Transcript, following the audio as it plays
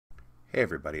Hey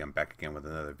everybody, I'm back again with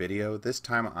another video. This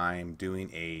time I'm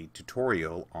doing a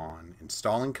tutorial on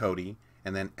installing Kodi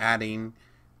and then adding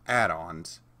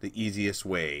add-ons the easiest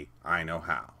way I know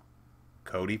how.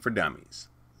 Kodi for Dummies.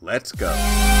 Let's go!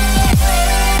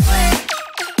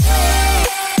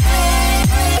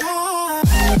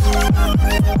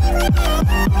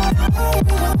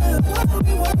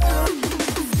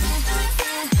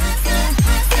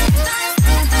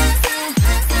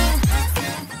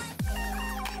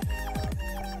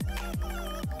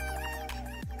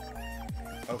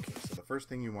 Okay, so the first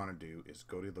thing you want to do is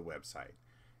go to the website,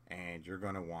 and you're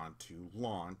going to want to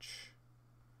launch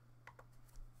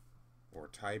or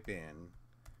type in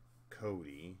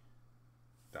Kodi.tv.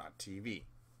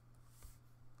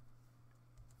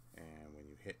 And when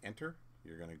you hit enter,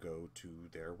 you're going to go to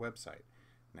their website.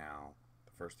 Now,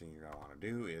 the first thing you're going to want to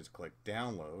do is click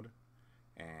download,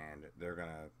 and they're going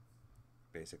to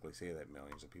basically say that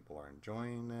millions of people are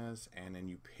enjoying this, and then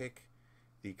you pick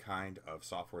the kind of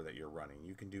software that you're running.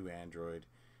 You can do Android,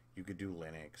 you could do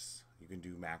Linux, you can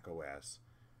do Mac OS.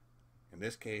 In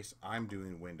this case, I'm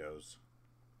doing Windows,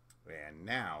 and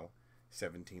now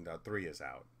 17.3 is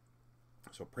out.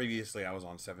 So previously I was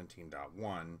on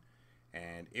 17.1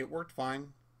 and it worked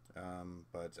fine,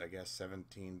 but I guess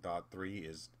 17.3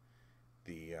 is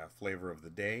the flavor of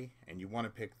the day, and you want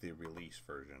to pick the release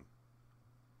version.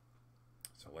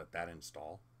 So let that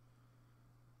install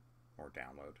or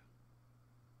download.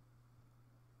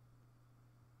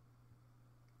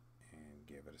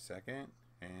 Give it a second,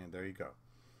 and there you go.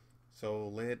 So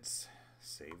let's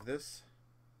save this,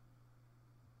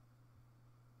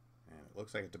 and it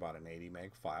looks like it's about an 80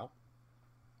 meg file.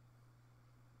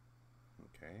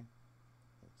 Okay,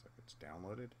 looks like it's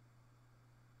downloaded,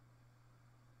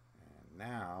 and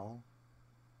now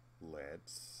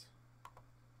let's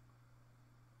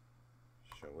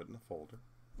show it in the folder.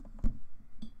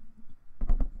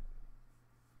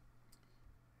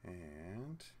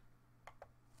 And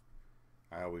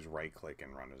I always right click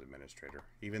and run as administrator.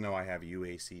 Even though I have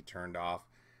UAC turned off,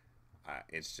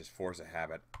 it's just force of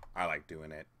habit. I like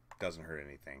doing it. Doesn't hurt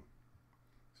anything.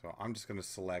 So I'm just going to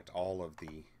select all of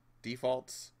the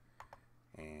defaults,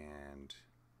 and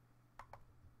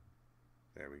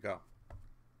there we go. A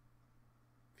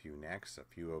few next, a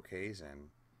few OKs,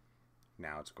 and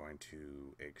now it's going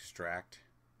to extract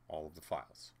all of the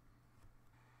files.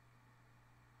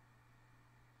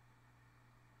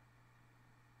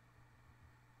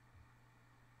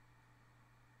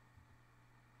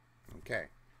 Okay,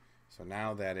 so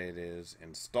now that it is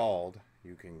installed,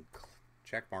 you can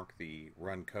check mark the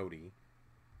Run Kodi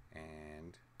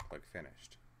and click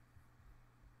Finished.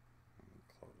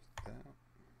 Close that.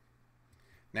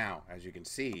 Now, as you can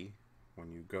see,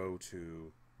 when you go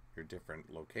to your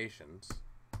different locations,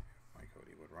 if my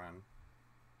Kodi would run.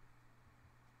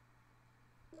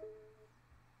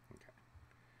 Okay,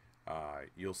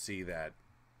 you'll see that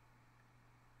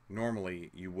normally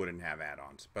you wouldn't have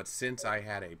add-ons, but since I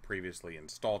had a previously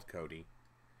installed Kodi,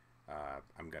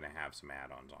 I'm going to have some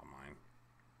add-ons on mine.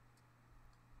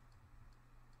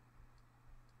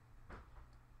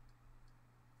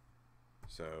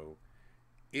 So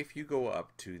if you go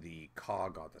up to the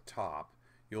cog on the top,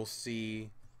 you'll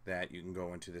see that you can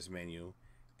go into this menu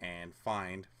and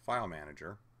find File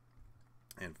Manager,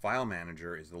 and File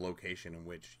Manager is the location in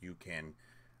which you can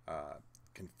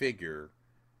configure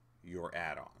your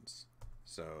add-ons,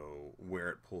 so where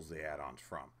it pulls the add-ons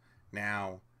from.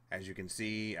 Now, as you can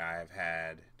see, I've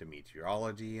had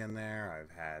Meteorology in there, I've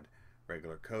had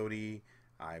regular Kodi,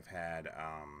 I've had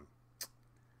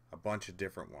a bunch of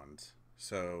different ones.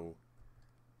 So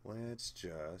let's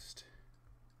just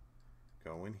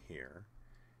go in here,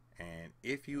 and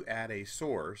if you add a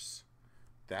source,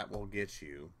 that will get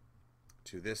you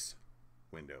to this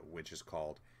window, which is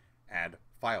called Add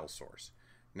File Source.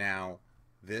 Now,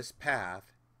 this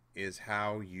path is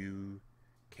how you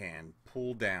can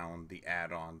pull down the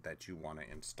add-on that you want to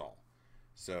install.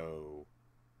 So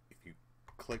if you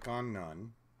click on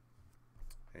None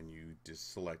and you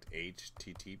just select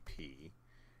HTTP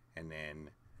and then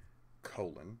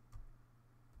colon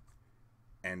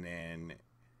and then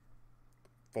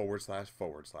 /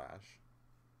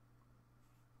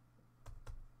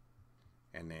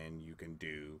 and then you can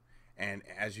do, and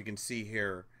as you can see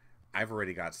here, I've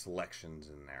already got selections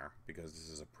in there because this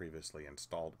is a previously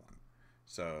installed one.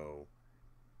 So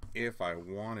if I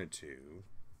wanted to,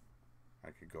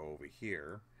 I could go over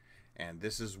here, and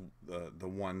this is the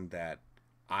one that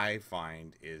I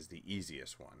find is the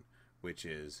easiest one, which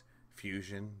is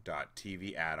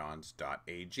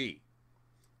fusion.tvaddons.ag.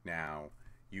 Now,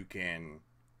 you can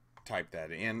type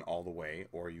that in all the way,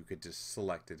 or you could just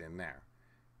select it in there.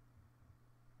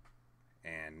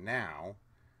 now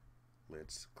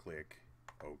let's click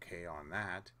OK on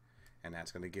that, and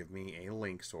that's going to give me a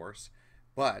link source,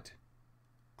 but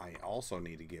I also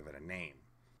need to give it a name.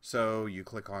 So you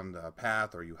click on the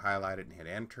path, or you highlight it and hit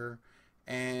enter,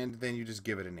 and then you just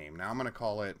give it a name. Now I'm going to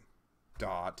call it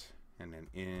dot and then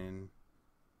Indigo.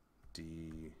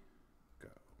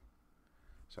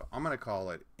 So I'm going to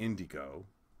call it Indigo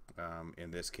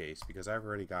in this case because I've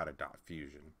already got a dot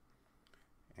fusion,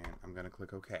 and I'm going to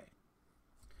click OK.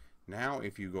 Now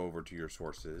if you go over to your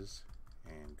sources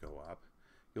and go up,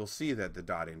 you'll see that the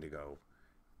dot Indigo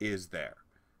is there.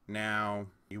 Now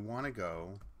you want to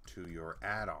go to your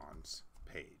add-ons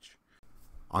page.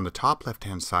 On the top left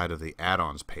hand side of the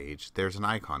add-ons page, there's an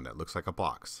icon that looks like a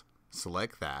box.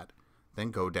 Select that,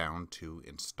 then go down to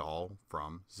Install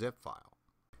from Zip File.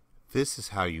 This is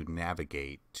how you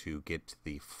navigate to get to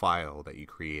the file that you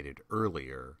created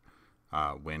earlier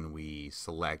when we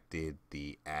selected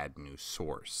the Add New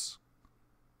Source.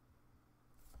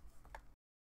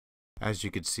 As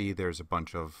you can see, there's a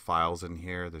bunch of files in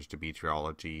here. There's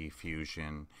Demetriology,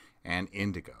 Fusion, and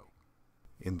Indigo.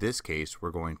 In this case, we're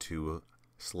going to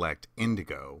select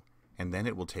Indigo, and then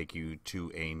it will take you to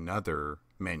another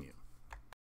menu.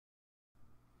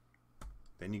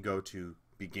 Then you go to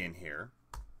Begin here,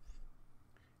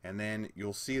 and then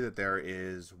you'll see that there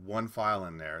is one file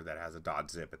in there that has a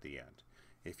 .zip at the end.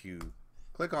 If you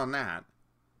click on that,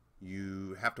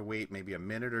 you have to wait maybe a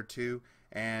minute or two,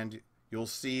 and you'll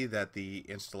see that the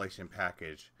installation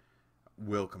package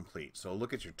will complete. So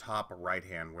look at your top right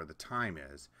hand where the time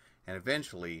is, and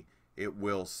eventually it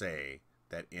will say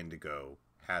that Indigo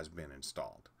has been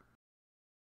installed.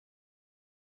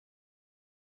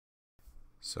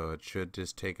 So it should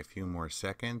just take a few more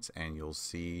seconds, and you'll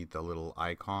see the little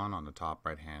icon on the top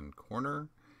right hand corner,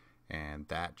 and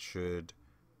that should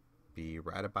be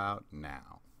right about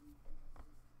now.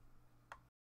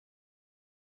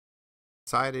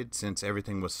 Decided since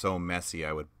everything was so messy,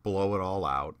 I would blow it all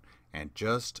out and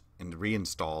just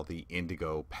reinstall the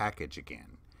Indigo package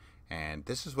again. And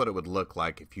this is what it would look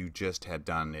like if you just had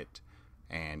done it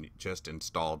and just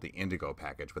installed the Indigo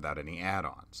package without any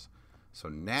add-ons. So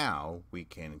now we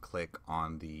can click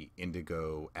on the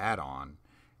Indigo add-on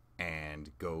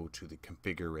and go to the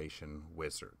Configuration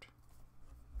Wizard.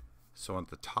 So at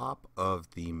the top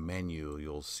of the menu,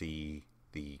 you'll see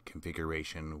the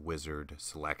Configuration Wizard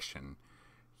selection.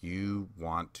 You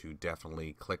want to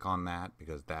definitely click on that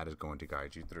because that is going to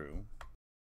guide you through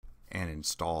and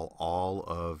install all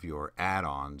of your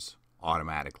add-ons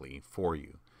automatically for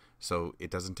you. So it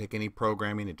doesn't take any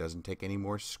programming, it doesn't take any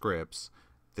more scripts.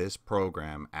 This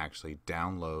program actually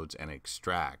downloads and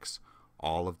extracts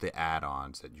all of the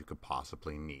add-ons that you could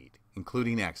possibly need,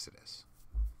 including Exodus.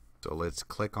 So let's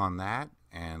click on that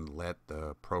and let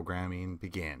the programming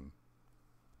begin.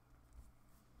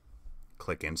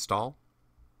 Click Install.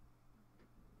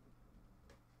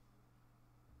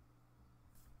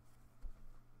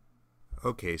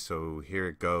 Okay, so here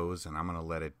it goes, and I'm going to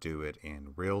let it do it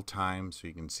in real time so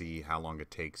you can see how long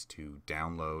it takes to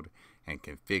download and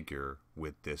configure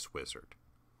with this wizard.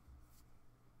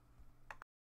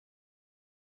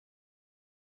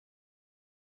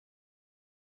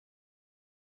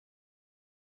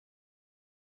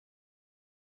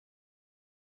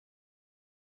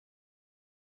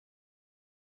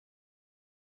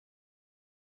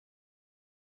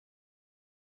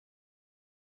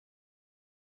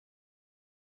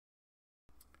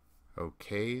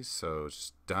 Okay, so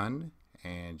it's done,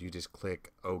 and you just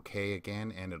click OK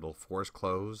again, and it'll force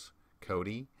close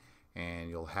Kodi, and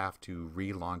you'll have to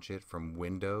relaunch it from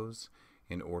Windows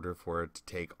in order for it to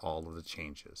take all of the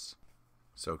changes.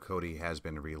 So Kodi has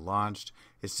been relaunched.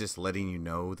 It's just letting you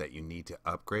know that you need to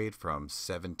upgrade from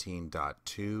 17.2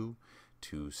 to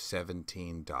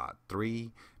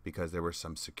 17.3 because there were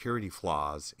some security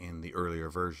flaws in the earlier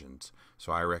versions.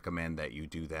 So I recommend that you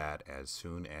do that as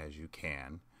soon as you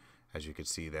can. As you can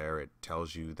see there, it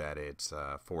tells you that it's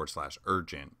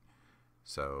 /urgent.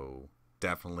 So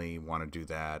definitely want to do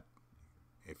that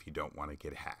if you don't want to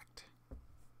get hacked.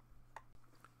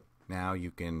 Now you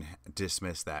can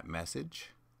dismiss that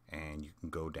message and you can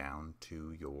go down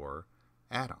to your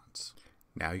add-ons.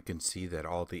 Now you can see that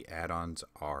all the add-ons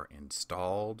are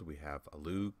installed. We have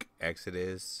Luke,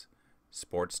 Exodus,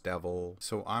 Sports Devil.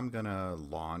 So I'm gonna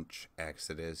launch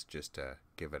Exodus just to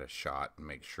give it a shot and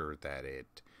make sure that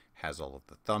it has all of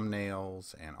the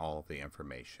thumbnails and all of the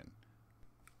information.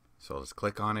 So let's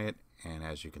click on it, and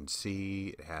as you can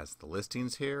see, it has the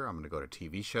listings here. I'm going to go to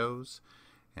TV shows,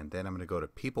 and then I'm going to go to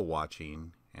people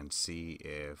watching and see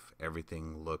if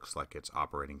everything looks like it's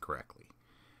operating correctly.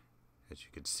 As you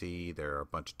can see, there are a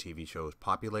bunch of TV shows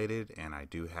populated, and I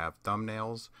do have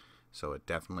thumbnails, so it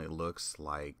definitely looks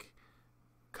like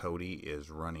Kodi is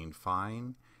running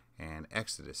fine and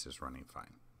Exodus is running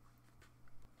fine.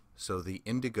 So the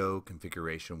Indigo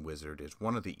Configuration Wizard is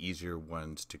one of the easier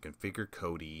ones to configure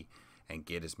Kodi and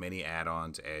get as many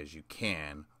add-ons as you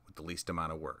can with the least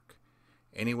amount of work.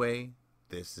 Anyway,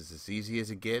 this is as easy as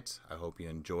it gets. I hope you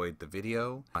enjoyed the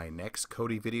video. My next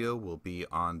Kodi video will be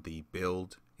on the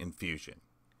build infusion.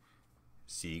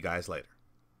 See you guys later.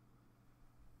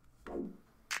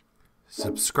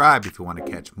 Subscribe if you want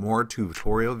to catch more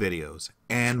tutorial videos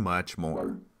and much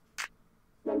more.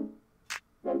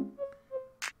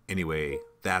 Anyway,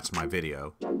 that's my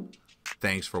video.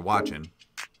 Thanks for watching.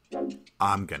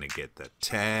 I'm gonna get the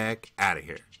tech out of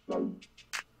here.